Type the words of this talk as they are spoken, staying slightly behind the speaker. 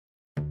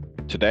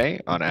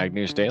Today on Ag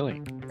News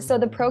Daily. So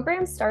the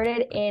program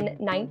started in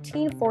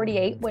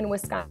 1948 when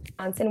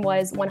Wisconsin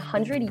was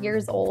 100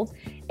 years old,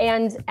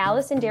 and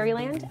Alice in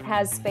Dairyland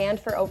has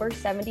spanned for over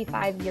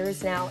 75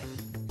 years now.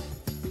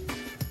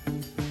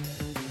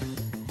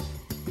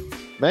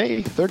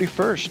 May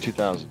 31st,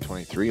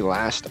 2023,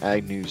 last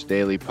Ag News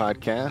Daily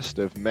podcast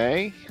of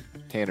May.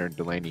 Tanner and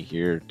Delaney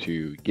here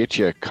to get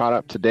you caught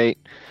up to date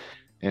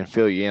and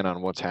fill you in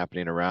on what's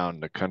happening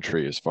around the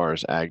country as far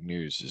as Ag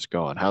News is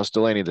going. How's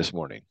Delaney this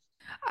morning?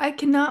 I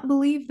cannot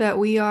believe that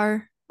we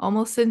are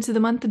almost into the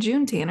month of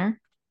June,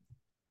 Tanner.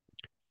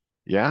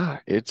 Yeah,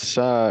 it's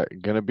going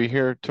to be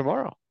here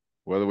tomorrow,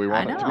 whether we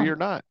want it to be or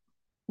not.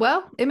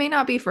 Well, it may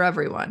not be for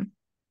everyone.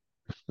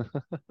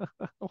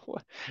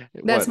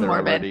 That's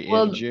morbid.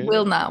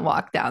 We'll not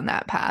walk down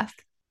that path.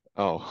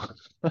 Oh,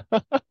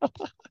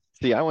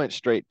 see, I went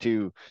straight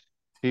to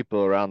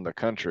people around the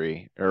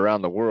country or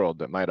around the world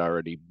that might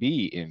already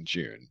be in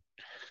June.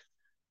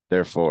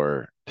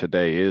 Therefore,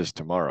 today is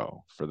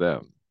tomorrow for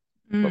them.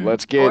 But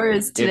let's get Or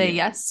is today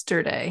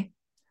yesterday?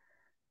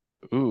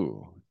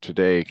 Ooh,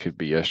 today could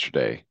be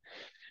yesterday.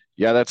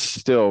 Yeah, that's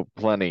still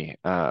plenty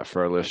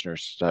for our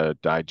listeners to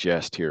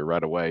digest here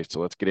right away. So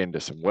let's get into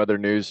some weather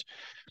news.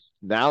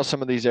 Now,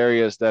 some of these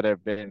areas that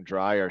have been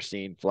dry are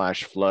seeing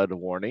flash flood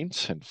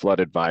warnings and flood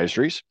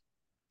advisories.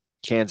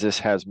 Kansas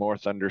has more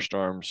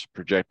thunderstorms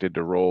projected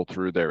to roll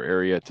through their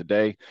area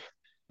today.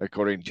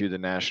 According to the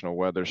National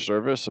Weather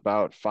Service,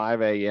 about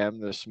 5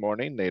 a.m. this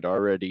morning, they'd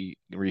already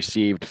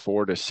received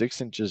 4 to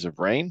 6 inches of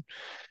rain,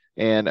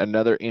 and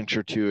another inch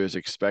or two is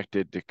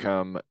expected to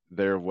come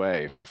their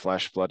way.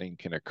 Flash flooding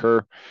can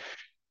occur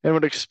and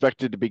would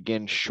expected to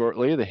begin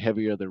shortly. The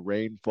heavier the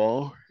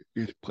rainfall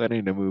is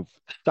planning to move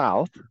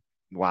south,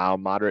 while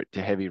moderate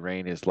to heavy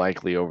rain is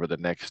likely over the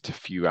next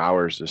few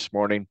hours this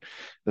morning.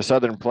 The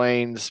Southern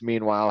Plains,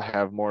 meanwhile,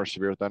 have more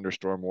severe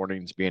thunderstorm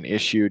warnings being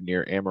issued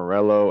near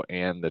Amarillo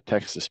and the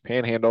Texas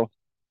Panhandle.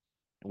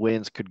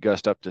 Winds could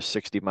gust up to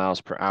 60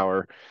 miles per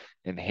hour,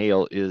 and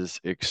hail is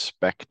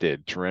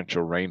expected.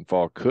 Torrential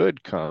rainfall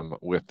could come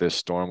with this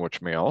storm,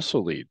 which may also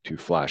lead to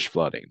flash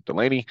flooding.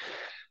 Delaney,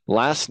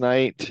 last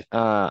night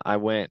I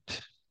went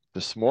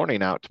this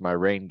morning out to my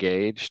rain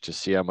gauge to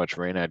see how much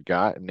rain I'd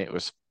got, and it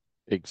was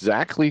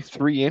exactly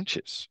 3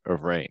 inches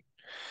of rain.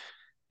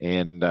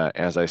 And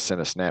as I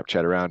sent a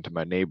Snapchat around to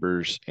my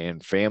neighbors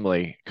and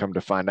family, come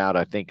to find out,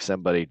 I think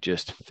somebody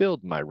just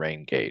filled my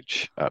rain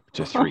gauge up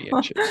to 3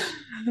 inches.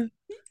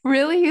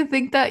 Really? You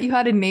think that you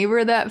had a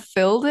neighbor that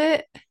filled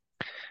it?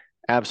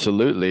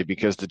 Absolutely,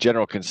 because the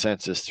general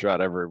consensus throughout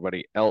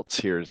everybody else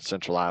here in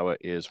Central Iowa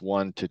is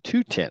 1 to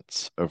 2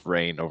 tenths of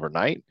rain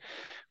overnight,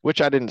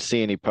 which I didn't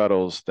see any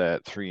puddles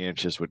that 3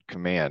 inches would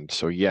command.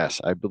 So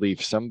yes, I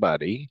believe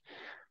somebody,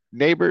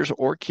 neighbors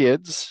or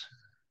kids,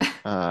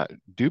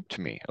 duped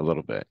me a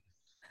little bit.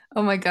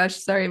 Oh my gosh,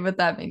 sorry, but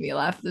that made me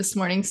laugh this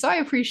morning. So I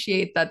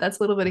appreciate that. That's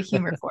a little bit of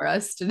humor for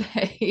us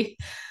today.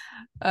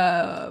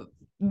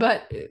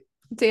 But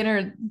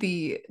Tanner,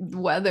 the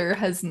weather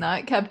has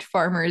not kept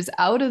farmers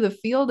out of the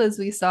field, as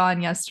we saw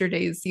in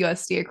yesterday's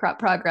USDA crop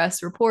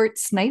progress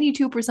reports.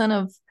 92%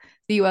 of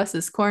the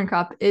US's corn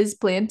crop is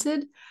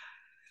planted,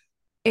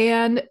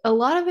 and a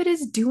lot of it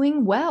is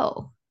doing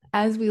well.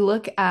 As we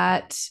look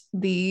at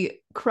the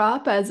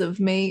crop as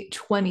of May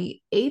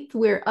 28th,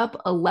 we're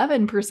up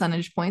 11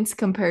 percentage points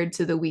compared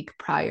to the week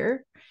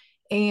prior.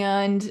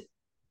 And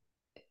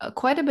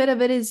quite a bit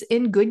of it is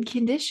in good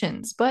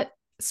conditions. But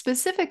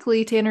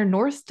specifically, Tanner,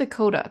 North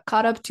Dakota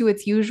caught up to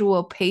its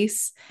usual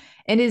pace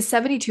and is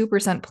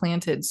 72%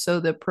 planted. So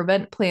the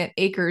prevent plant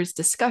acres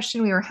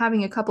discussion we were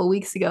having a couple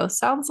weeks ago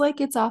sounds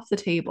like it's off the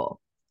table.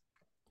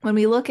 When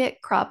we look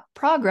at crop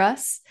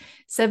progress,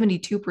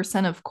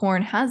 72% of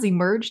corn has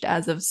emerged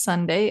as of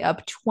Sunday,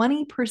 up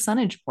 20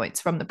 percentage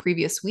points from the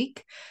previous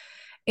week.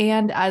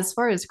 And as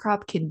far as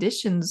crop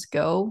conditions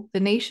go, the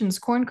nation's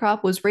corn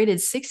crop was rated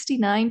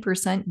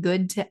 69%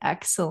 good to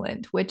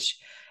excellent, which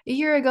a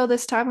year ago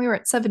this time we were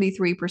at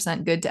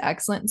 73% good to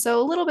excellent. So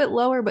a little bit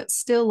lower, but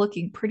still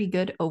looking pretty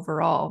good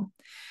overall.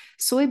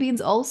 Soybeans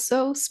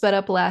also sped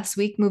up last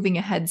week, moving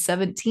ahead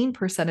 17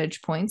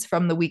 percentage points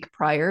from the week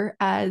prior.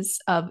 As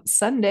of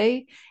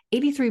Sunday,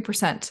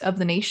 83% of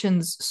the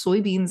nation's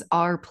soybeans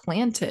are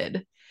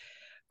planted.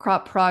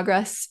 Crop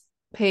progress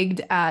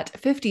pegged at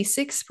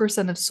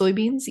 56% of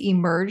soybeans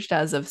emerged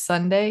as of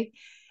Sunday,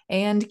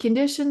 and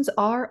conditions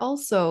are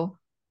also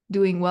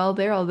doing well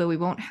there, although we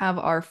won't have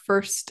our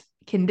first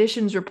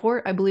conditions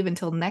report, I believe,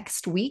 until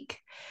next week.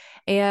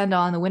 And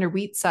on the winter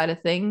wheat side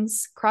of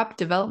things, crop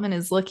development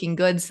is looking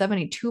good.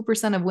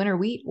 72% of winter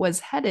wheat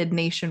was headed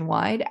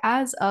nationwide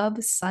as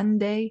of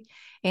Sunday,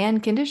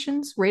 and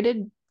conditions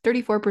rated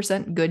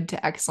 34% good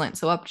to excellent,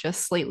 so up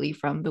just slightly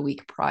from the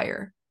week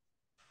prior.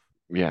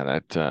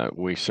 Yeah, that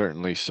we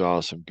certainly saw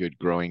some good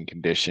growing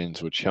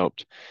conditions, which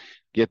helped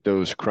get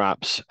those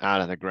crops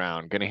out of the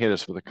ground. Going to hit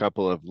us with a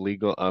couple of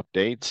legal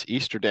updates.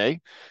 Easterday,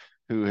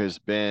 who has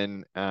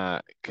been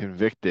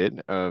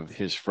convicted of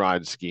his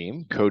fraud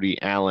scheme,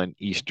 Cody Allen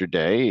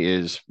Easterday,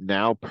 is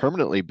now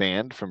permanently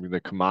banned from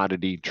the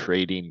commodity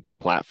trading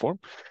platform.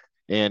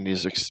 and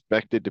is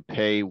expected to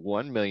pay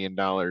 $1 million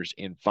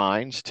in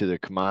fines to the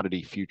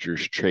Commodity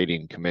Futures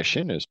Trading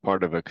Commission as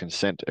part of a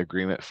consent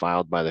agreement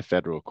filed by the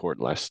federal court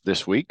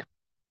this week.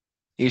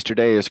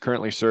 Easterday is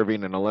currently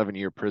serving an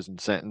 11-year prison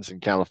sentence in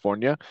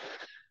California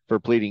for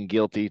pleading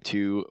guilty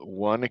to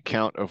one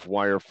count of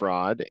wire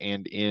fraud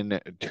and in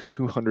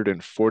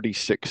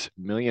 $246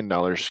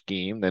 million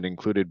scheme that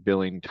included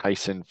billing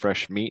Tyson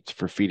Fresh Meats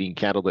for feeding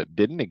cattle that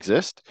didn't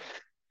exist.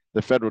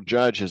 The federal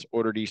judge has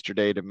ordered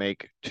Easterday to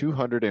make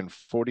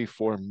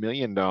 $244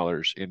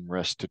 million in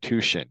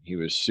restitution. He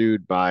was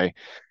sued by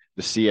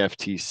the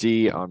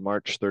CFTC on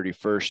March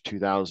 31st,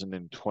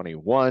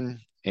 2021,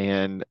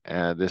 and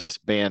this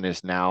ban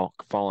is now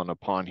fallen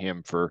upon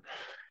him for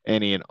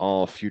any and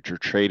all future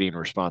trading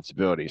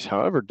responsibilities.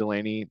 However,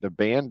 Delaney, the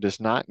ban does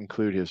not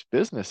include his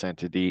business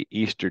entity,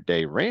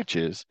 Easterday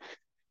Ranches,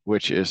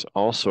 which is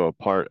also a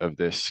part of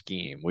this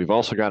scheme. We've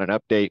also got an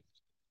update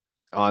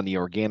on the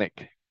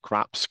organic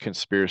crops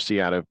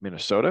conspiracy out of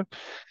Minnesota.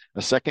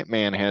 A second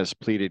man has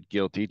pleaded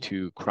guilty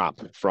to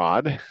crop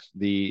fraud.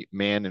 The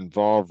man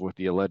involved with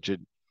the alleged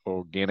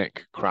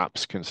organic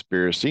crops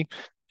conspiracy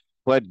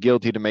pled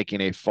guilty to making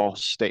a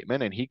false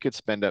statement, and he could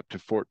spend up to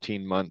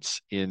 14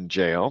 months in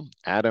jail.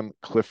 Adam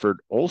Clifford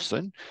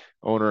Olson,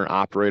 owner and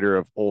operator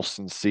of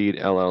Olson Seed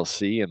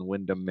LLC in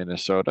Windham,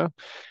 Minnesota,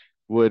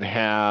 would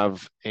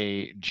have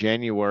a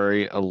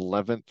January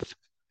 11th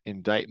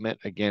indictment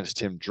against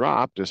him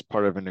dropped as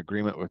part of an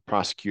agreement with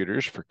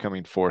prosecutors for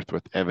coming forth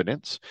with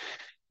evidence.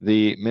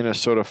 The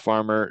Minnesota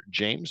farmer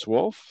James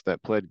Wolf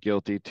that pled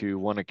guilty to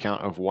one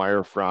account of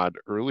wire fraud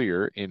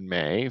earlier in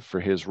May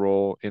for his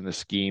role in the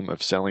scheme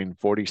of selling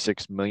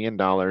 $46 million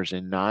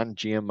in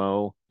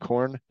non-GMO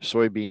corn,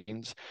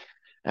 soybeans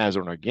as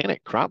an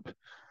organic crop,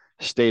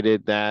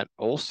 stated that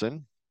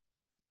Olson,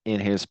 in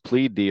his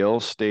plea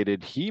deal,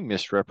 stated he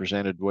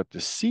misrepresented what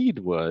the seed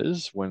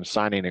was when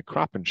signing a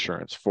crop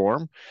insurance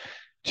form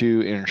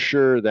to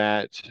ensure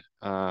that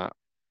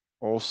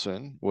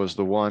Olson was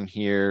the one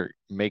here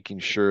making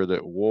sure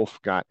that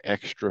Wolf got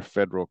extra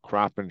federal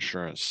crop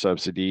insurance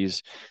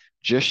subsidies,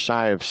 just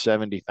shy of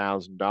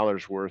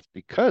 $70,000 worth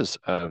because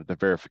of the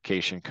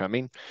verification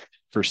coming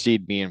for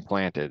seed being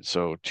planted.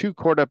 So 2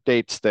 court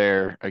updates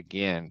there.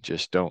 Again,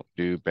 just don't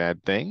do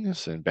bad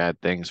things and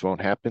bad things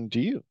won't happen to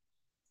you.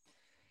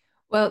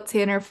 Well,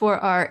 Tanner, for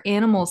our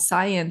animal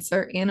science,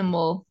 our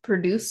animal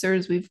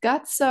producers, we've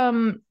got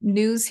some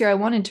news here I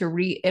wanted to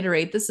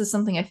reiterate. This is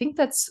something I think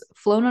that's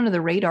flown under the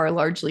radar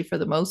largely for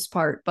the most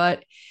part.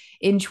 But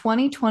in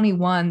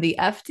 2021, the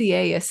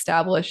FDA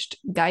established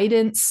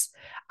guidance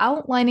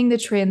outlining the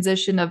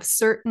transition of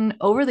certain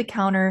over the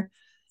counter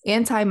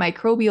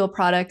antimicrobial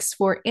products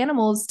for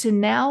animals to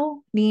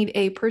now need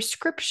a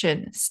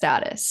prescription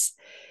status.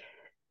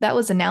 That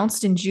was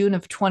announced in June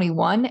of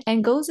 21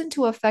 and goes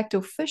into effect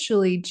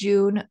officially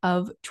June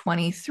of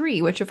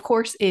 23, which of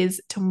course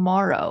is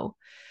tomorrow.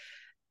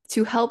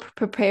 To help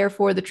prepare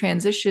for the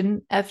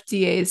transition,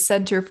 FDA's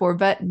Center for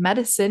Vet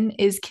Medicine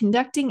is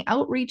conducting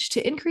outreach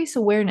to increase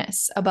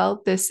awareness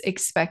about this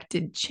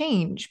expected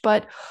change.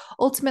 But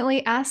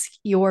ultimately, ask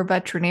your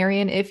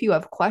veterinarian if you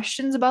have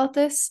questions about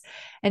this.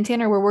 And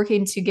Tanner, we're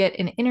working to get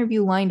an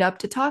interview lined up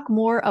to talk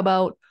more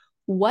about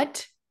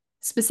what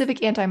specific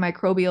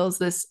antimicrobials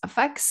this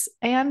affects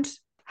and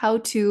how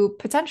to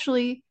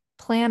potentially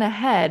plan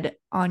ahead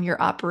on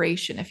your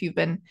operation. If you've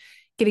been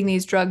getting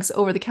these drugs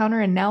over the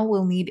counter and now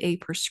will need a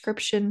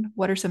prescription,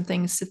 what are some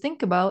things to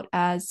think about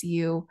as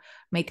you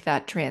make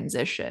that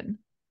transition?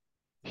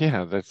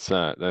 Yeah,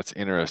 that's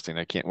interesting.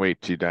 I can't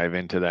wait to dive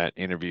into that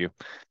interview.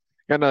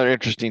 Got another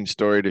interesting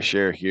story to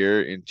share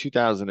here. In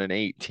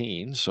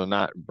 2018, so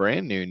not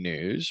brand new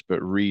news,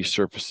 but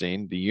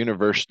resurfacing, the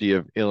University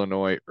of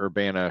Illinois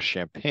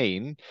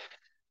Urbana-Champaign,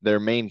 their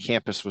main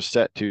campus was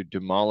set to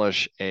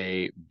demolish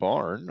a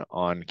barn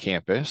on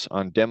campus.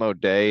 On demo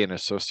day, an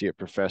associate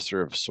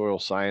professor of soil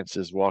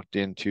sciences walked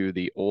into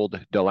the old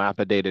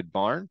dilapidated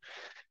barn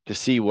to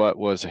see what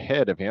was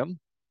ahead of him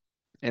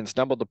and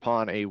stumbled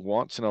upon a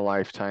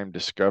once-in-a-lifetime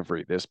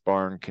discovery. This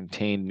barn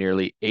contained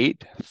nearly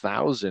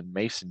 8,000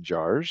 mason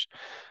jars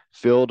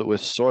filled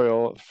with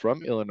soil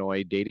from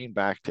Illinois dating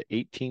back to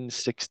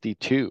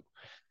 1862.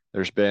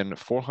 There's been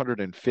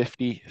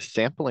 450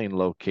 sampling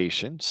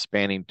locations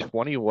spanning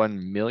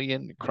 21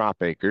 million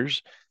crop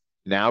acres,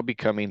 now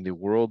becoming the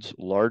world's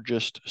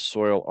largest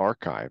soil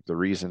archive. The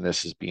reason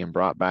this is being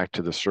brought back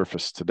to the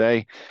surface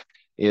today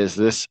is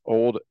this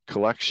old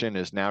collection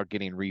is now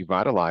getting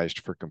revitalized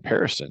for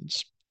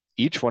comparisons.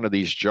 Each one of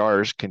these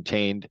jars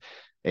contained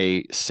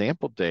a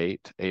sample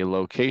date, a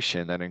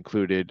location that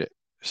included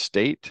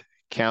state,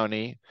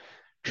 county,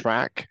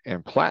 track,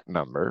 and plat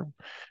number,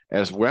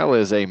 as well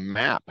as a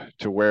map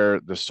to where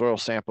the soil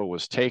sample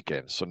was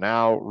taken. So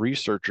now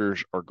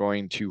researchers are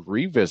going to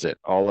revisit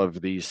all of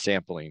these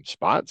sampling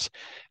spots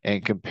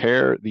and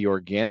compare the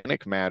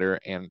organic matter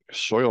and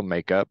soil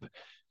makeup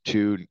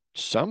to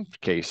some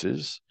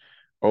cases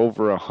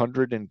over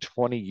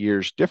 120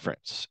 years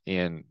difference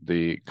in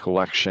the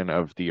collection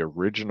of the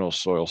original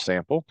soil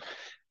sample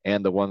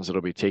and the ones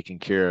that'll be taken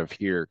care of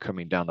here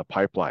coming down the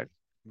pipeline.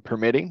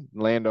 permitting,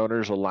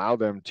 landowners allow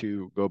them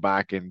to go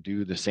back and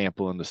do the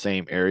sample in the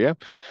same area.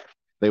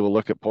 They will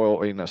look at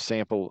polling a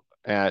sample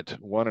at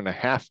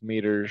 1.5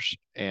 meters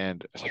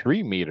and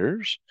 3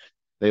 meters.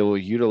 They will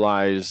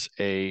utilize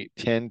a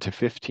 10 to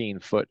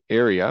 15-foot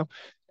area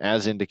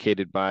as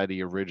indicated by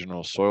the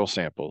original soil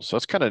samples. So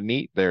it's kind of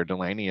neat there,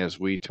 Delaney, as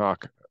we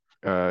talk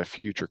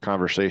future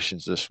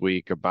conversations this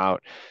week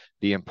about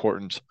the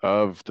importance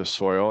of the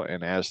soil,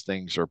 and as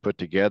things are put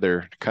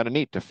together, kind of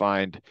neat to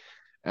find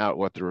out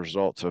what the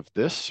results of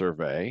this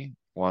survey,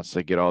 once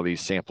they get all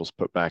these samples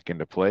put back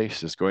into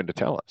place, is going to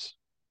tell us.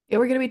 Yeah,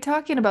 we're going to be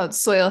talking about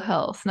soil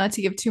health, not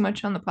to give too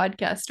much on the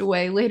podcast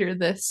away, later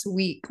this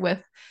week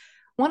with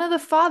one of the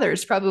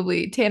fathers,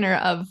 probably, Tanner,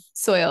 of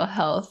soil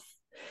health.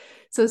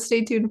 So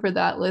stay tuned for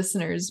that,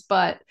 listeners.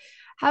 But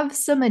have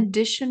some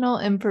additional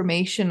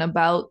information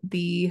about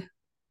the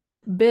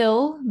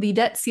bill, the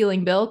debt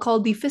ceiling bill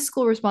called the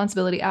Fiscal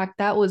Responsibility Act,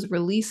 that was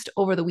released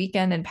over the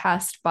weekend and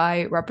passed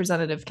by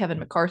Representative Kevin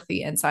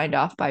McCarthy and signed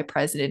off by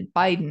President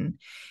Biden.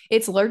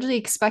 It's largely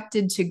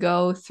expected to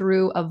go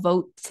through a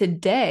vote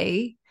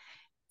today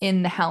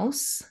in the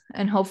House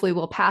and hopefully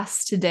will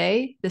pass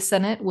today. The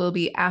Senate will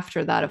be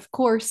after that, of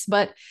course.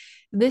 But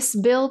this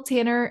bill,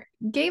 Tanner,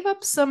 gave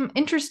up some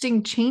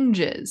interesting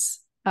changes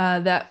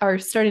that are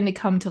starting to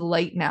come to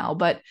light now.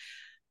 But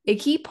a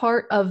key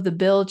part of the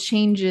bill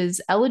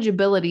changes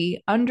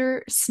eligibility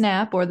under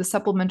SNAP, or the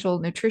Supplemental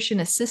Nutrition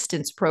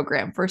Assistance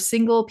Program, for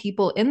single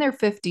people in their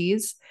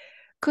 50s.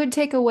 Could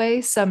take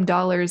away some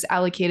dollars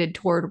allocated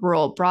toward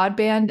rural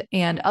broadband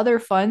and other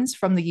funds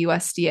from the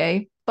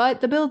USDA, but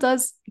the bill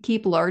does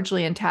keep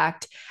largely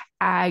intact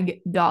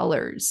ag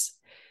dollars.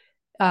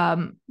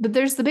 But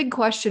there's the big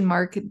question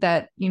mark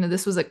that,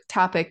 this was a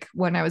topic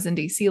when I was in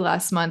DC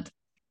last month.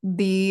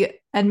 The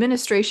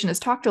administration has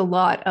talked a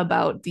lot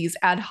about these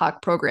ad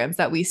hoc programs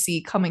that we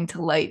see coming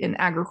to light in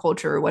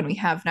agriculture when we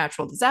have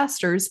natural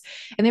disasters.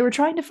 And they were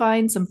trying to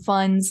find some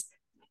funds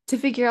to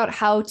figure out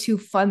how to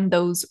fund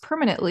those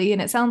permanently.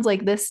 And it sounds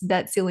like this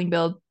debt ceiling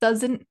bill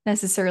doesn't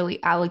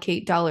necessarily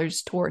allocate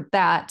dollars toward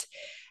that.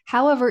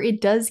 However,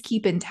 it does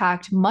keep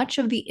intact much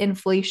of the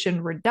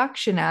Inflation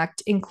Reduction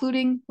Act,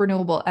 including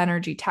renewable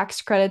energy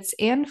tax credits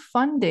and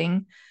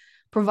funding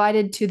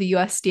provided to the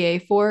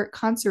USDA for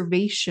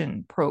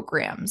conservation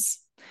programs.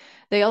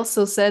 They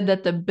also said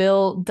that the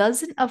bill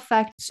doesn't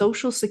affect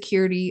Social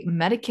Security,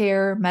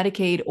 Medicare,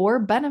 Medicaid, or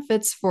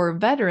benefits for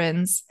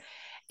veterans.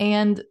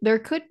 And there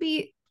could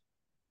be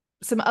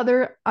some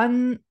other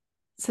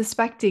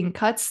unsuspecting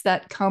cuts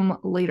that come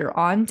later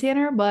on,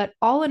 Tanner. But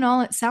all in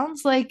all, it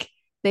sounds like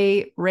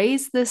they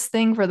raised this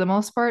thing for the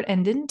most part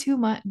and didn't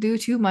do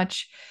too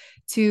much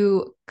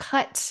to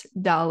cut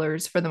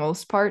dollars for the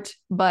most part.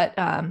 But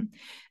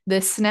the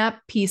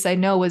SNAP piece, I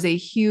know, was a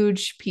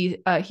huge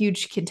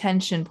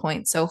contention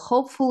point. So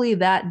hopefully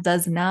that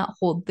does not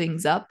hold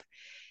things up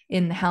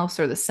in the House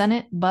or the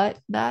Senate. But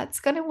that's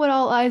kind of what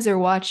all eyes are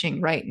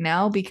watching right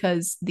now,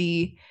 because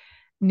the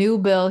new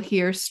bill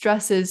here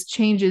stresses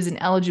changes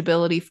in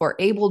eligibility for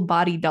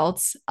able-bodied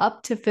adults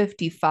up to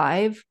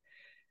 55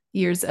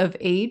 years of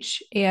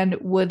age and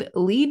would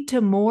lead to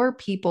more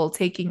people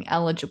taking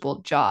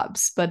eligible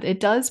jobs. But it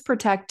does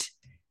protect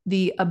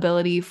the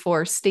ability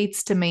for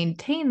states to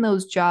maintain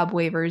those job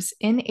waivers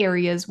in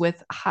areas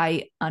with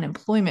high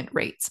unemployment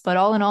rates. But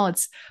all in all,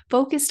 it's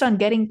focused on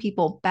getting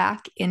people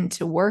back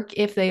into work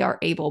if they are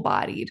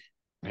able-bodied.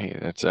 Hey,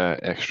 that's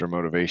extra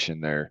motivation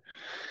there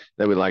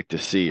that we like to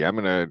see. I'm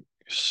going to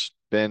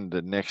spend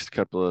the next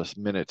couple of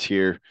minutes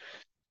here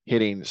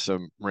hitting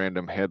some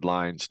random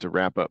headlines to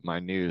wrap up my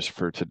news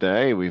for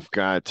today. We've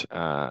got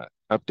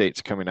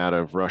updates coming out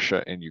of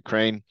Russia and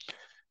Ukraine.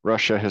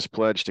 Russia has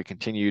pledged to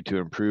continue to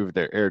improve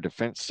their air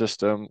defense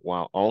system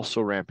while also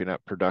ramping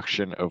up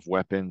production of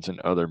weapons and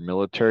other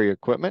military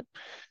equipment.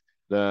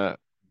 The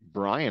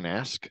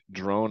Bryansk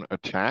drone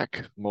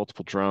attack,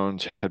 multiple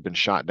drones had been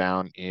shot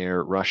down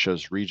near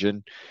Russia's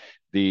region,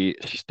 the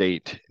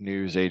state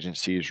news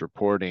agency is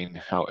reporting.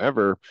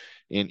 However,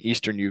 in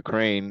eastern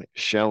Ukraine,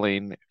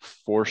 shelling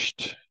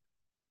forced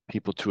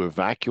people to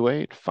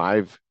evacuate.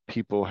 5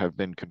 people have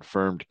been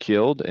confirmed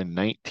killed and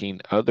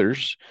 19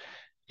 others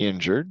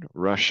injured.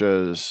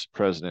 Russia's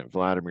President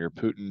Vladimir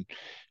Putin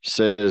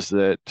says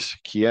that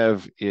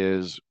Kiev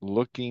is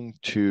looking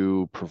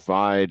to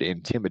provide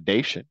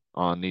intimidation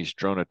on these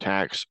drone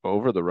attacks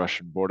over the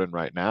Russian border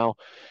right now,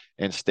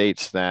 and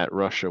states that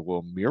Russia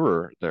will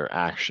mirror their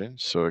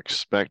actions. So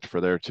expect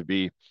for there to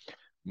be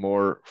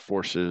more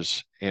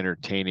forces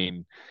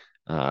entertaining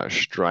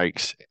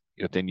strikes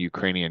within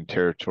Ukrainian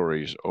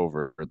territories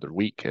over the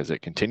week as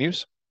it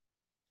continues.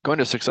 Going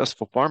to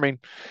successful farming,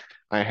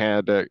 I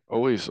had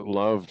always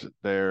loved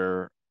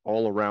their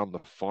all around the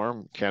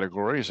farm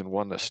categories, and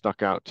one that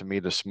stuck out to me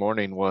this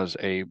morning was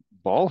a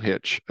ball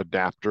hitch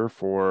adapter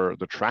for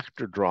the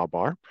tractor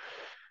drawbar.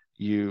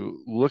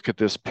 You look at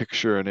this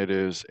picture and it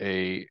is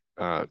a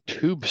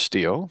tube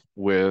steel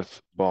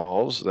with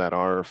balls that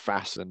are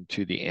fastened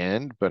to the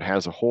end, but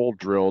has a hole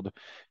drilled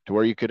to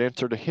where you could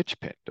insert a hitch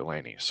pin,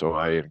 Delaney. So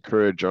I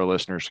encourage our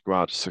listeners to go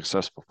out to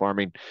Successful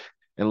Farming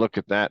and look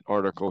at that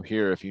article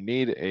here. If you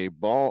need a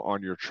ball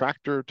on your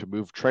tractor to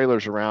move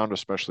trailers around,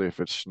 especially if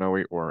it's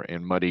snowy or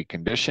in muddy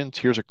conditions,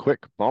 here's a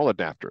quick ball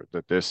adapter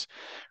that this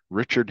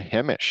Richard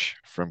Hemish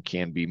from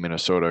Canby,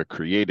 Minnesota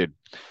created.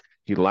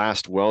 He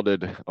last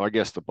welded, I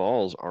guess the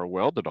balls are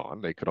welded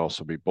on. They could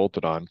also be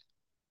bolted on.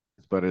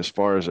 But as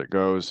far as it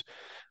goes,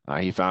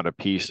 he found a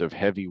piece of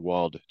heavy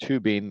walled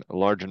tubing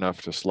large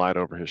enough to slide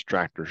over his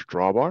tractor's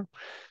drawbar,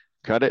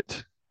 cut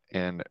it,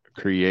 and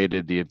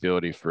created the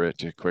ability for it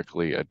to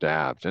quickly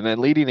adapt. And then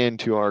leading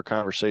into our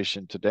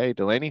conversation today,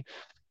 Delaney,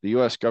 the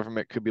U.S.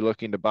 government could be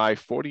looking to buy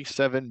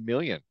 47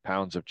 million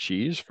pounds of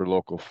cheese for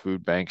local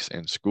food banks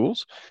and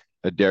schools.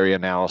 A dairy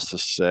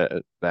analysis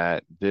said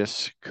that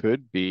this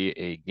could be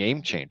a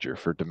game changer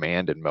for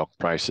demand and milk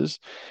prices.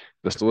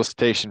 The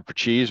solicitation for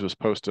cheese was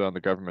posted on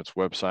the government's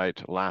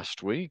website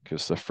last week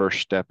as the first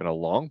step in a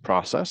long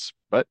process,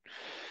 but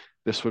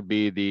this would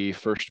be the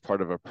first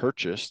part of a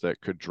purchase that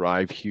could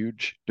drive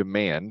huge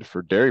demand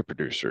for dairy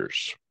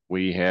producers.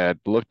 We had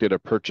looked at a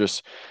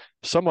purchase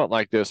somewhat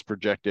like this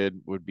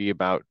projected would be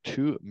about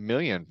 2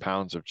 million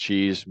pounds of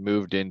cheese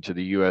moved into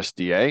the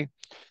USDA,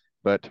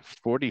 but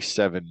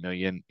 47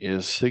 million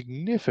is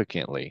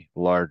significantly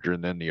larger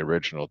than the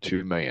original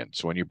 2 million.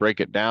 So when you break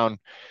it down,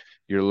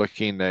 you're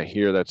looking at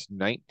here, that's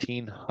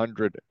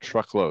 1,900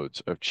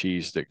 truckloads of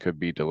cheese that could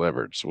be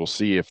delivered. So we'll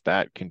see if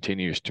that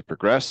continues to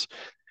progress.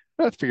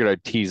 I figured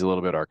I'd tease a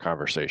little bit our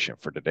conversation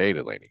for today,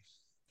 Delaney.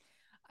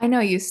 I know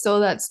you stole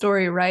that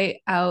story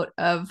right out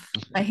of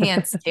a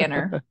hand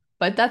scanner,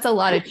 but that's a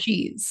lot of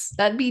cheese.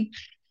 That'd be,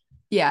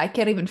 yeah, I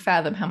can't even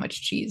fathom how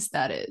much cheese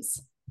that is.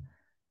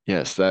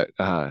 Yes, that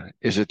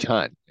is a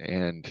ton.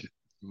 And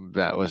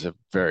that was a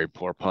very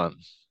poor pun.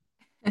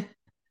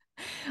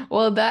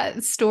 Well,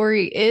 that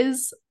story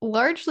is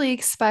largely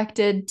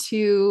expected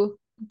to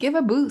give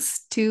a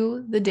boost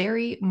to the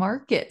dairy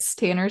markets,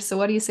 Tanner. So,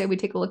 what do you say we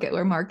take a look at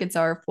where markets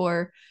are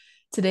for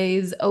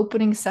today's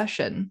opening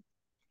session?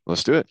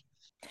 Let's do it.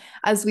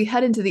 As we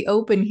head into the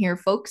open here,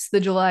 folks, the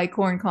July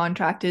corn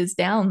contract is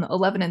down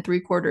 11 and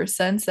 3/4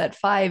 cents at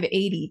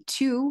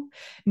 5.82.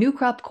 New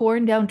crop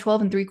corn down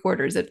 12 and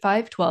 3/4 at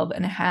 5.12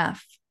 and a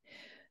half.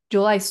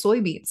 July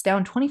soybeans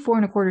down 24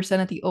 and a quarter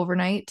cent at the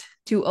overnight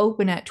to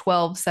open at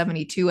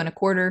 12.72 and a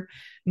quarter.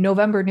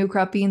 November new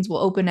crop beans will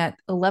open at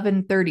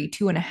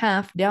 11.32 and a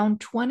half, down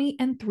 20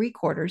 and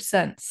 3/4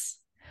 cents.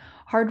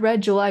 Hard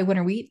red July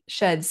winter wheat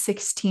shed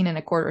 16 and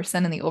a quarter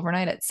cent in the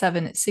overnight at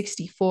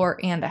 7.64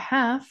 and a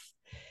half.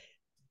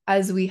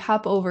 As we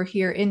hop over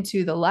here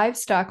into the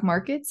livestock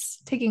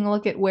markets, taking a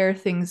look at where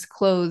things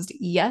closed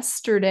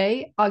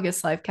yesterday,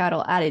 August live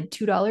cattle added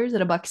 $2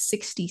 at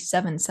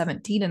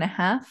 $1.6717 and a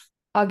half.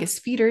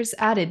 August feeders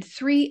added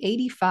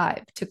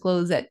 $3.85 to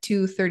close at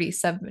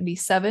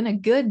 $2.3077. A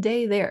good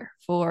day there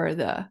for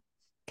the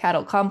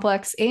cattle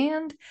complex.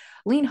 And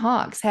lean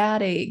hogs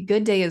had a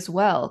good day as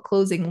well,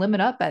 closing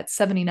limit up at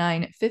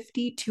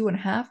 $79.52 and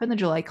a half in the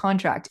July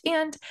contract.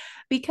 And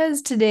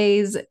because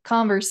today's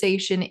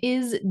conversation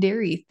is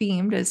dairy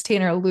themed, as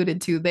Tanner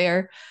alluded to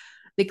there,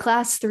 the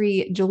Class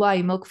 3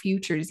 July milk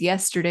futures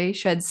yesterday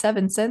shed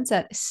 7 cents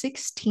at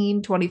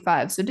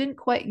 16.25. So didn't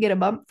quite get a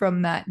bump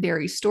from that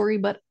dairy story,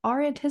 but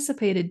are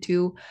anticipated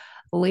to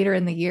later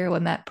in the year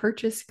when that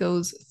purchase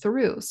goes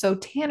through. So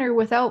Tanner,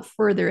 without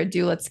further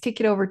ado, let's kick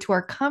it over to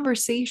our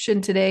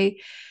conversation today,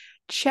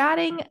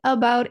 chatting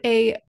about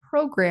a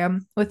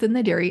program within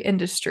the dairy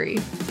industry.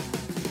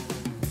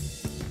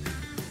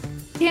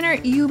 Tanner,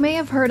 you may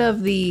have heard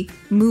of the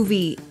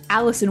movie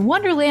Alice in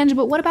Wonderland,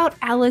 but what about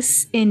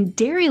Alice in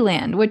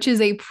Dairyland, which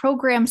is a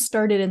program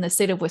started in the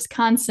state of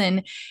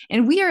Wisconsin?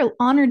 And we are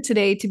honored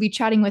today to be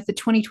chatting with the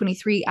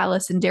 2023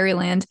 Alice in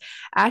Dairyland,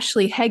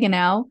 Ashley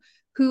Hagenow,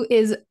 who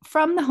is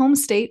from the home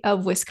state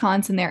of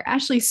Wisconsin there.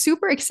 Ashley,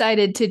 super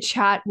excited to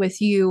chat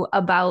with you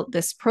about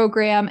this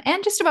program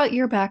and just about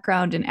your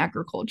background in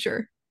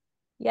agriculture.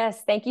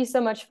 Yes, thank you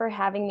so much for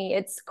having me.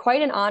 It's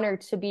quite an honor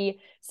to be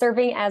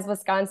serving as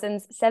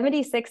Wisconsin's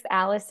 76th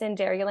Alice in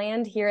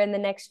Dairyland here in the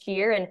next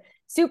year, and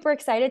super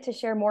excited to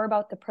share more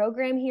about the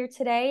program here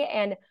today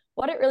and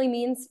what it really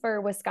means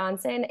for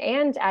Wisconsin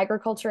and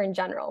agriculture in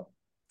general.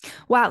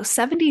 Wow,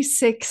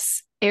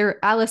 76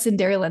 Alice in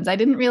Dairylands. I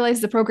didn't realize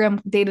the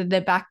program dated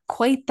it back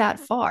quite that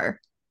far.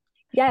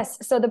 Yes,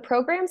 so the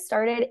program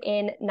started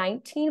in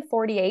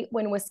 1948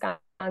 when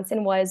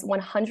Wisconsin was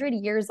 100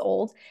 years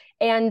old,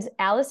 and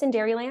Alice in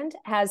Dairyland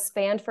has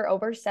spanned for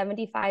over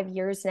 75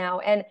 years now.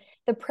 And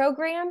the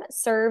program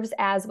serves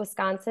as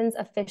Wisconsin's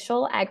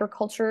official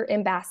agriculture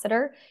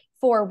ambassador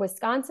for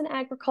Wisconsin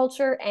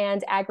agriculture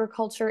and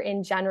agriculture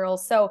in general.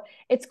 So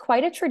it's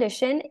quite a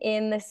tradition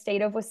in the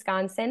state of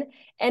Wisconsin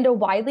and a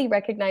widely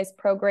recognized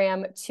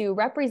program to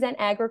represent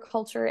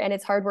agriculture and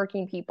its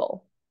hardworking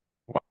people.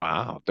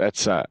 Wow,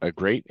 that's a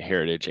great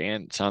heritage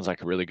and sounds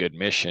like a really good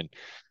mission.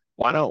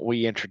 Why don't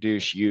we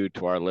introduce you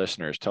to our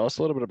listeners? Tell us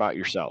a little bit about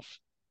yourself.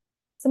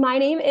 So my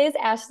name is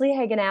Ashley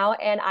Hagenow,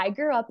 and I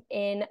grew up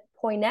in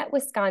Poynette,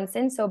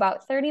 Wisconsin, so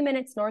about 30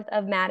 minutes north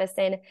of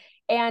Madison.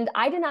 And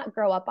I did not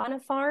grow up on a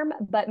farm,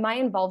 but my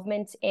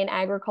involvement in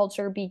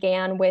agriculture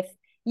began with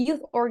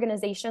youth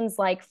organizations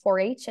like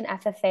 4-H and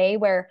FFA,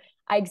 where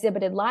I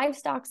exhibited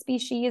livestock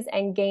species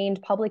and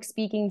gained public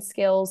speaking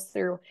skills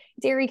through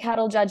dairy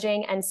cattle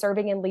judging and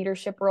serving in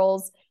leadership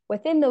roles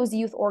within those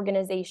youth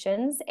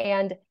organizations.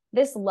 And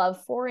this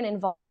love for and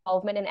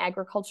involvement in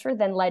agriculture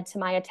then led to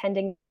my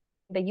attending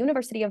the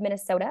University of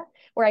Minnesota,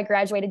 where I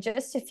graduated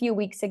just a few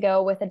weeks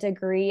ago with a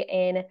degree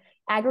in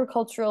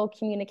agricultural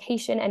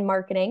communication and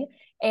marketing.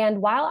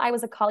 And while I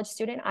was a college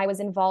student, I was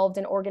involved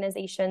in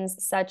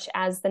organizations such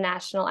as the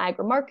National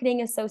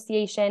Agri-Marketing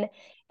Association,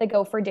 the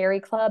Go for Dairy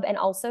Club, and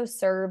also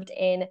served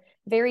in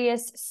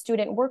various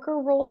student worker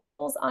roles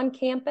on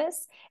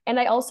campus. And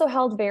I also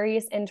held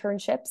various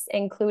internships,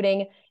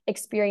 including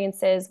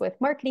experiences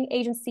with marketing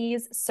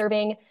agencies,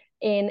 serving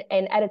in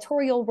an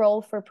editorial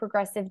role for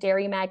Progressive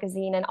Dairy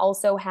Magazine, and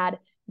also had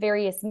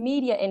various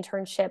media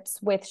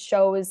internships with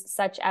shows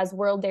such as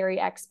World Dairy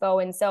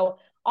Expo. And so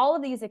all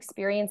of these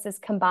experiences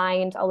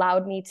combined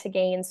allowed me to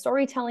gain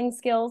storytelling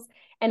skills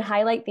and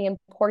highlight the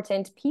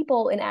important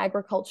people in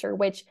agriculture,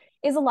 which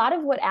is a lot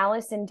of what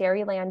Alice in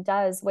Dairyland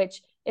does,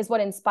 which is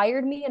what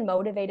inspired me and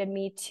motivated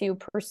me to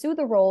pursue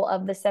the role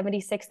of the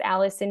 76th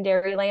Alice in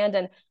Dairyland.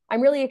 And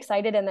I'm really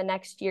excited in the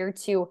next year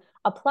to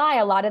apply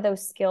a lot of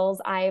those skills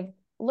I've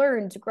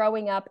learned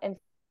growing up and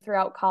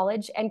throughout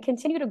college and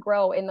continue to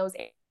grow in those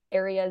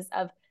areas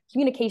of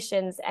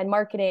communications and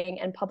marketing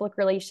and public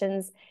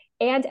relations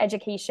and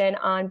education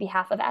on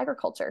behalf of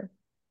agriculture.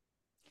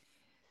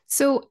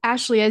 So,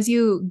 Ashley, as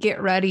you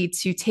get ready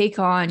to take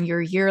on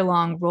your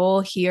year-long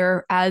role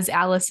here as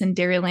Alice in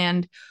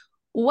Dairyland,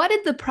 what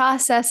did the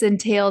process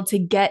entail to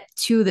get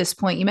to this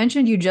point? You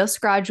mentioned you just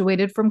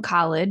graduated from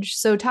college.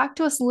 So, talk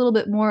to us a little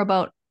bit more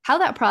about how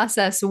that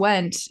process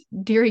went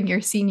during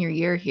your senior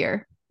year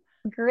here.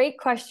 Great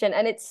question.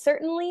 And it's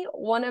certainly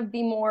one of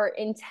the more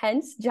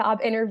intense job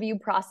interview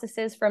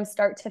processes from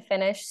start to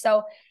finish.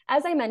 So,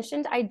 as I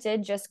mentioned, I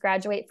did just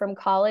graduate from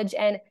college,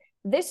 and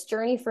this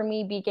journey for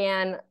me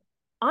began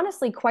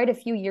honestly quite a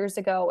few years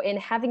ago in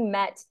having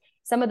met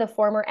some of the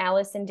former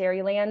Alice in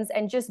Dairylands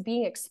and just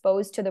being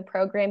exposed to the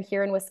program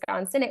here in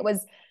Wisconsin. It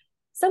was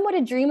somewhat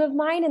a dream of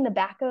mine in the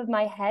back of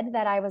my head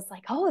that I was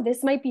like, oh,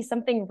 this might be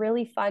something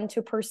really fun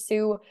to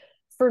pursue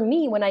for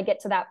me when I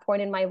get to that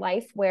point in my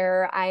life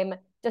where I'm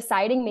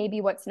deciding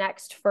maybe what's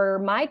next for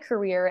my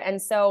career.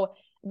 And so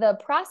the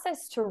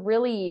process to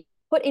really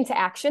put into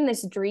action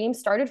this dream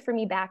started for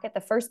me back at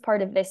the first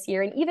part of this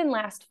year and even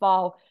last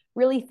fall,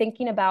 really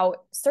thinking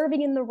about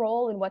serving in the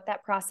role and what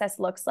that process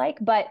looks like.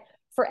 But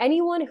for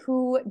anyone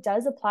who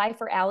does apply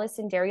for Alice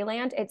in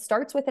Dairyland, it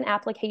starts with an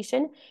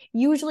application,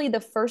 usually the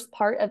first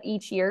part of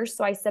each year.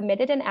 So I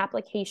submitted an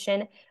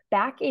application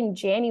back in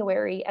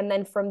January, and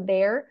then from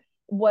there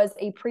was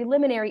a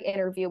preliminary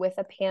interview with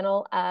a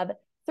panel of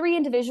 3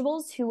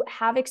 individuals who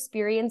have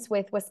experience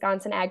with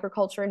Wisconsin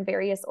agriculture in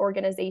various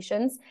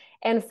organizations.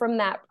 And from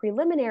that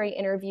preliminary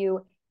interview,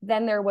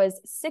 then there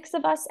was 6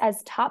 of us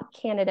as top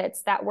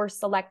candidates that were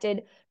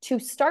selected to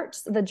start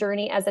the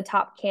journey as a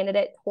top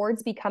candidate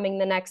towards becoming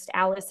the next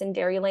Alice in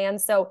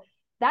Dairyland. So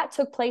that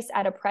took place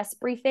at a press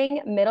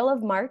briefing middle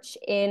of March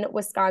in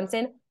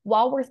Wisconsin,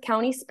 Walworth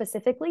County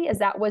specifically, as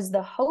that was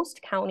the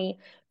host county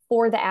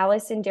for the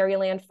Alice in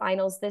Dairyland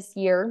finals this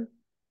year.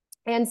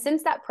 And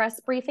since that press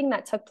briefing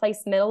that took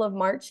place middle of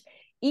March,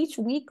 each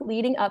week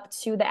leading up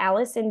to the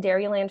Alice in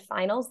Dairyland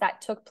finals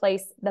that took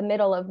place the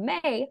middle of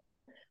May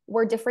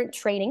were different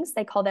trainings.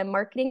 They call them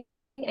marketing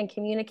and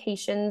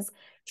communications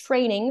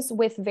trainings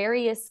with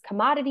various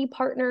commodity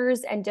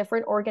partners and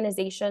different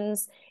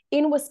organizations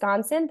in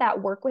Wisconsin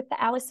that work with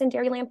the Alice in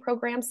Dairyland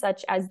program,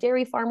 such as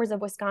Dairy Farmers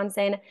of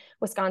Wisconsin,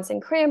 Wisconsin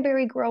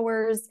Cranberry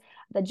Growers,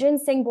 the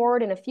Ginseng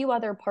Board, and a few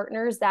other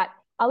partners that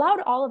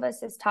allowed all of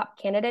us as top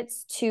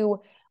candidates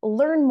to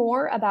learn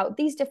more about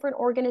these different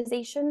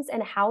organizations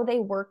and how they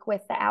work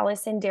with the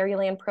Alice in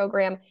Dairyland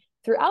program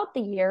throughout the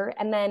year.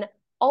 And then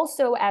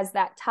also as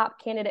that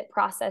top candidate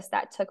process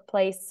that took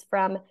place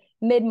from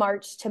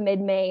mid-March to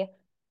mid-May,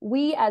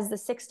 we as the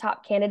 6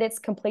 top candidates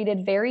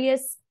completed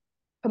various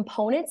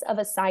components of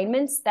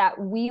assignments that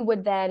we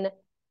would then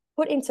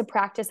put into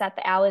practice at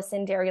the Alice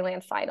in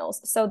Dairyland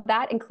finals. So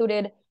that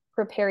included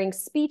preparing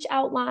speech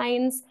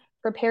outlines,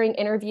 preparing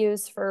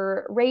interviews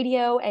for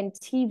radio and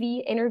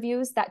TV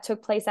interviews that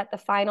took place at the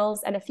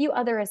finals, and a few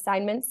other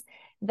assignments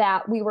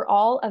that we were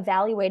all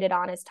evaluated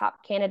on as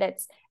top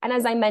candidates. And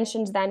as I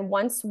mentioned then,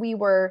 once we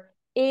were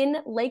in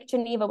Lake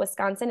Geneva,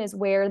 Wisconsin, is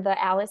where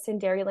the Alice in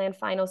Dairyland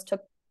finals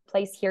took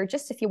place here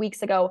just a few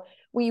weeks ago,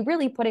 we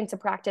really put into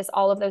practice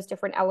all of those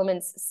different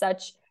elements,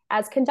 such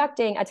as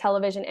conducting a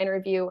television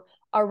interview,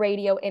 a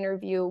radio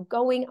interview,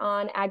 going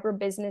on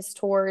agribusiness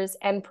tours,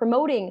 and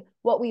promoting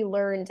what we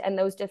learned and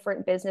those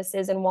different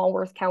businesses in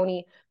Walworth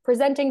County,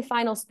 presenting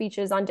final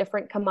speeches on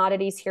different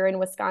commodities here in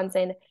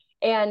Wisconsin.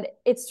 And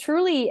it's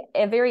truly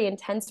a very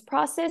intense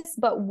process,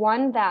 but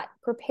one that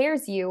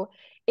prepares you,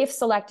 if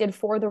selected,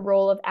 for the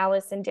role of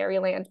Alice in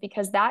Dairyland,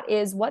 because that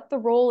is what the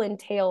role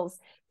entails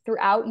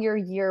throughout your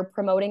year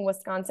promoting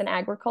Wisconsin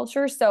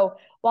agriculture. So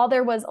while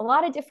there was a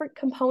lot of different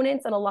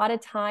components and a lot of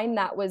time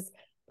that was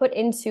put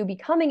into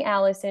becoming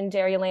Alice in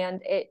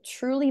Dairyland, it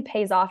truly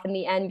pays off in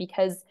the end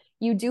because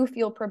you do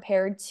feel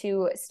prepared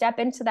to step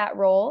into that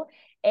role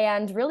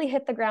and really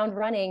hit the ground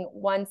running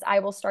once I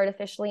will start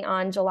officially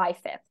on July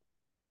 5th.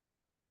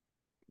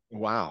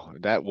 Wow,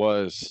 that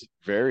was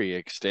very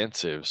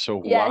extensive.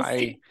 So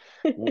Yes.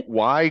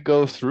 why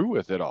go through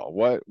with it all?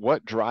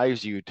 What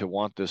drives you to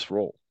want this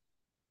role?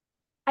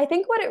 I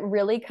think what it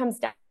really comes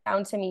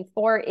down to me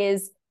for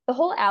is the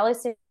whole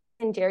Alice in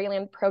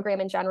Dairyland program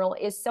in general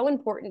is so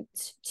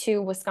important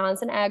to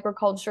Wisconsin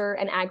agriculture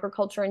and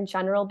agriculture in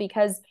general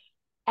because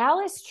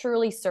Alice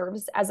truly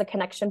serves as a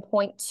connection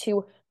point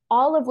to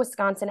all of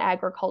Wisconsin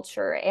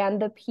agriculture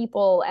and the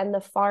people and the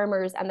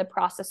farmers and the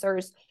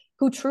processors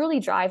who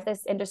truly drive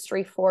this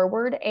industry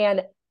forward.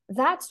 And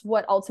that's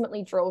what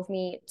ultimately drove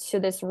me to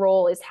this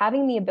role is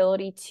having the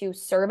ability to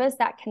serve as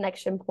that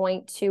connection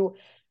point to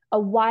a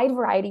wide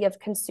variety of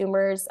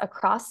consumers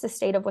across the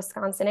state of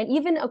Wisconsin and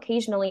even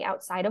occasionally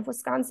outside of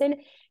Wisconsin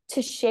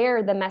to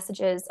share the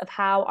messages of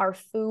how our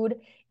food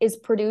is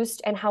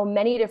produced and how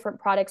many different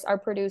products are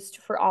produced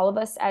for all of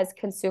us as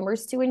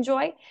consumers to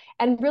enjoy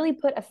and really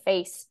put a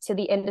face to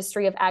the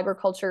industry of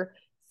agriculture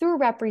through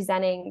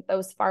representing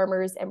those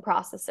farmers and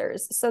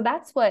processors. So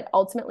that's what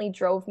ultimately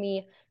drove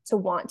me to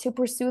want to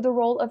pursue the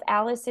role of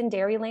Alice in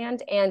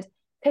Dairyland and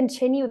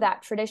continue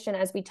that tradition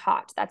as we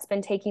talked that's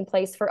been taking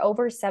place for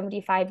over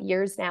 75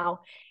 years now.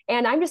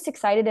 And I'm just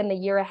excited in the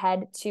year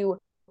ahead to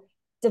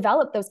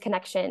develop those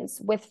connections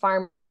with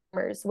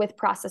farmers, with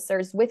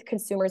processors, with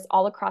consumers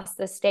all across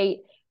the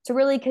state to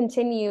really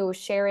continue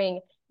sharing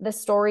the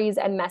stories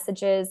and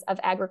messages of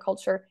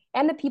agriculture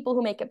and the people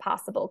who make it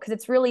possible. Because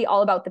it's really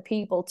all about the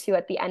people too,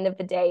 at the end of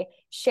the day,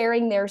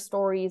 sharing their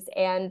stories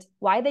and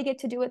why they get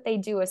to do what they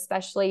do,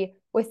 especially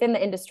within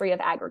the industry of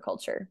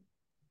agriculture.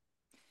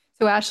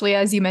 So, Ashley,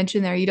 as you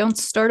mentioned there, you don't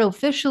start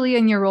officially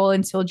in your role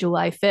until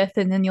July 5th,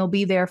 and then you'll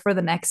be there for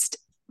the next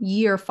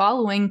year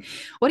following.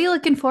 What are you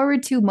looking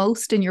forward to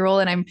most in your role?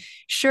 And I'm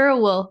sure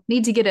we'll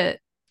need to get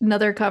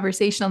another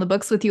conversation on the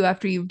books with you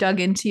after you've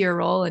dug into your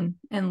role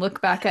and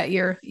look back at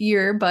your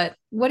year. But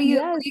what are you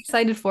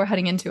excited for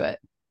heading into it?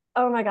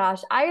 Oh my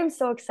gosh, I am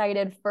so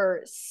excited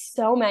for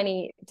so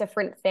many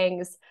different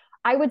things.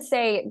 I would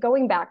say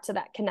going back to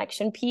that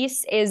connection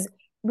piece is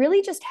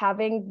really just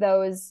having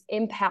those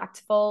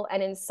impactful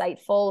and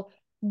insightful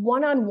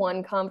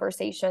one-on-one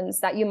conversations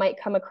that you might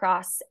come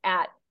across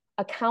at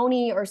a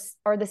county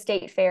or the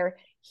state fair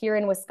here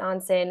in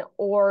Wisconsin,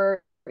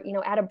 or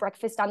at a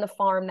breakfast on the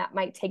farm that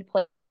might take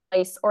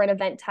place, or an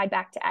event tied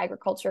back to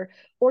agriculture,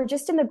 or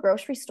just in the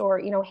grocery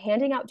store,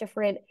 handing out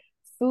different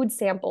food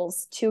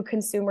samples to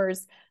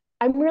consumers.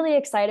 I'm really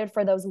excited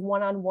for those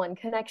one-on-one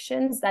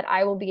connections that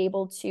I will be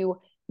able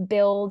to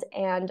build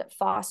and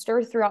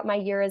foster throughout my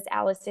year as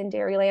Alice in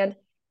Dairyland,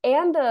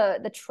 and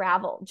the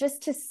travel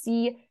just to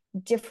see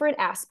different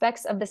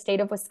aspects of the state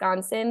of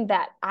Wisconsin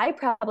that I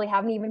probably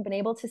haven't even been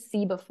able to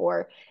see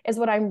before is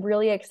what I'm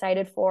really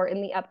excited for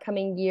in the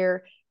upcoming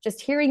year.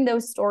 Just hearing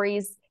those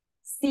stories,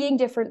 seeing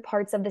different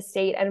parts of the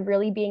state, and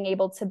really being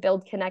able to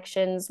build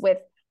connections with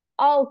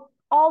all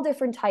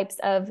different types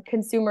of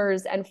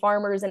consumers and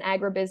farmers and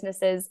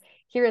agribusinesses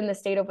here in the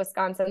state of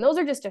Wisconsin. Those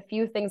are just a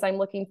few things I'm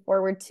looking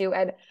forward to.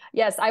 And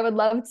yes, I would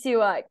love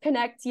to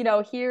connect,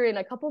 here in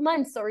a couple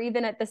months or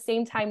even at the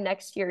same time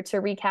next year to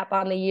recap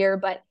on the year.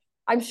 But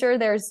I'm sure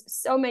there's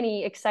so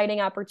many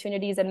exciting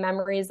opportunities and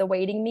memories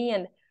awaiting me,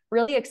 and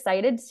really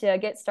excited to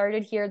get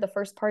started here the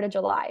first part of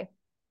July.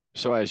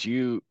 So as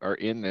you are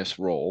in this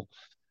role,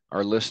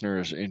 our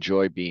listeners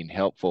enjoy being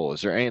helpful.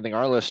 Is there anything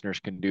our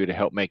listeners can do to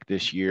help make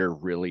this year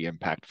really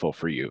impactful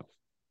for you?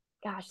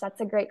 Gosh,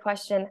 that's a great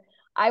question.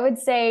 I would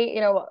say,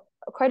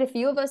 quite a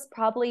few of us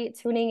probably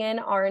tuning in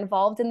are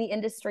involved in the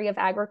industry of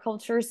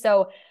agriculture.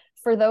 So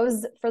for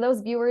those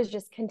viewers,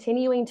 just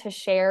continuing to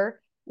share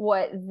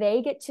what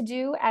they get to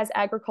do as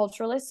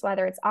agriculturalists,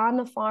 whether it's on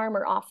the farm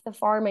or off the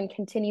farm, and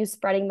continue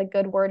spreading the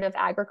good word of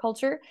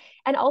agriculture.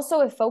 And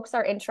also if folks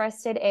are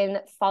interested in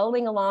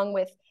following along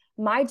with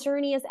my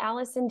journey as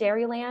Alice in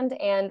Dairyland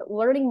and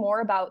learning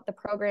more about the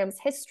program's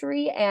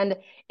history and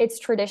its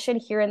tradition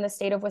here in the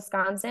state of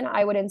Wisconsin,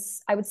 I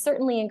would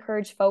certainly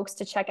encourage folks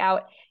to check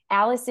out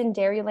Alice in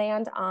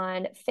Dairyland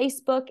on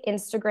Facebook,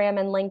 Instagram,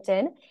 and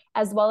LinkedIn,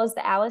 as well as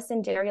the Alice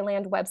in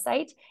Dairyland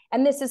website.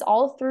 And this is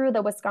all through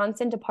the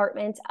Wisconsin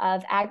Department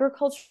of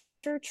Agriculture,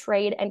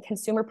 Trade, and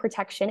Consumer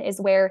Protection is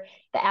where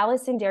the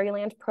Alice in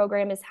Dairyland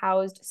program is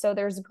housed. So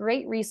there's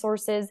great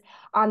resources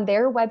on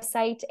their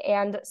website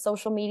and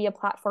social media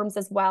platforms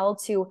as well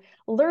to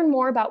learn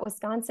more about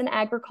Wisconsin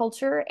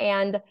agriculture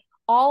and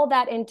all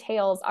that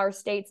entails our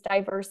state's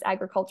diverse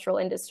agricultural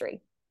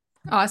industry.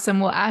 Awesome.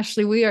 Well,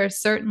 Ashley, we are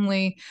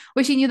certainly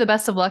wishing you the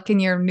best of luck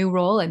in your new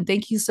role. And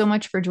thank you so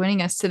much for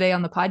joining us today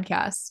on the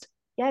podcast.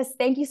 Yes,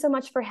 thank you so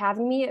much for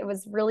having me. It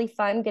was really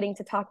fun getting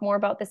to talk more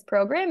about this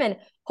program, and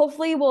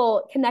hopefully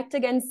we'll connect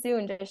again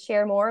soon to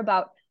share more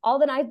about all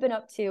that I've been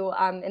up to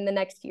in the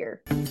next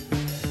year.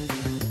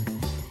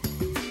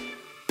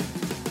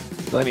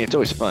 Delaney, it's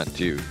always fun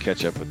to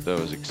catch up with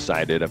those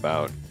excited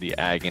about the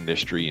ag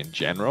industry in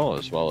general,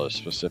 as well as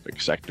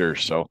specific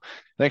sectors. So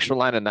thanks for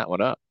lining that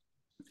one up.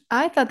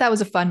 I thought that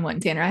was a fun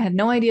one, Tanner. I had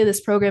no idea this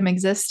program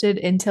existed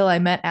until I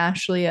met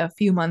Ashley a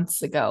few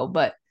months ago,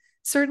 but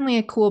certainly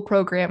a cool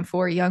program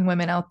for young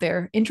women out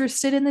there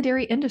interested in the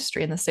dairy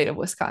industry in the state of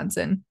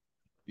Wisconsin.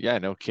 Yeah,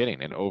 no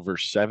kidding. And over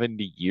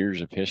 70 years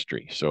of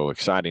history. So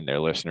exciting there,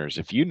 listeners.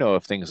 If you know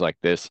of things like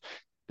this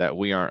that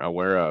we aren't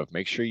aware of,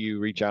 make sure you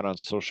reach out on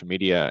social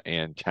media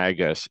and tag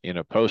us in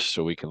a post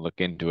so we can look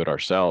into it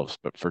ourselves.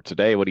 But for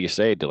today, what do you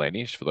say,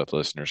 Delaney? Should we let the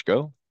listeners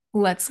go?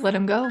 Let's let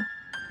them go.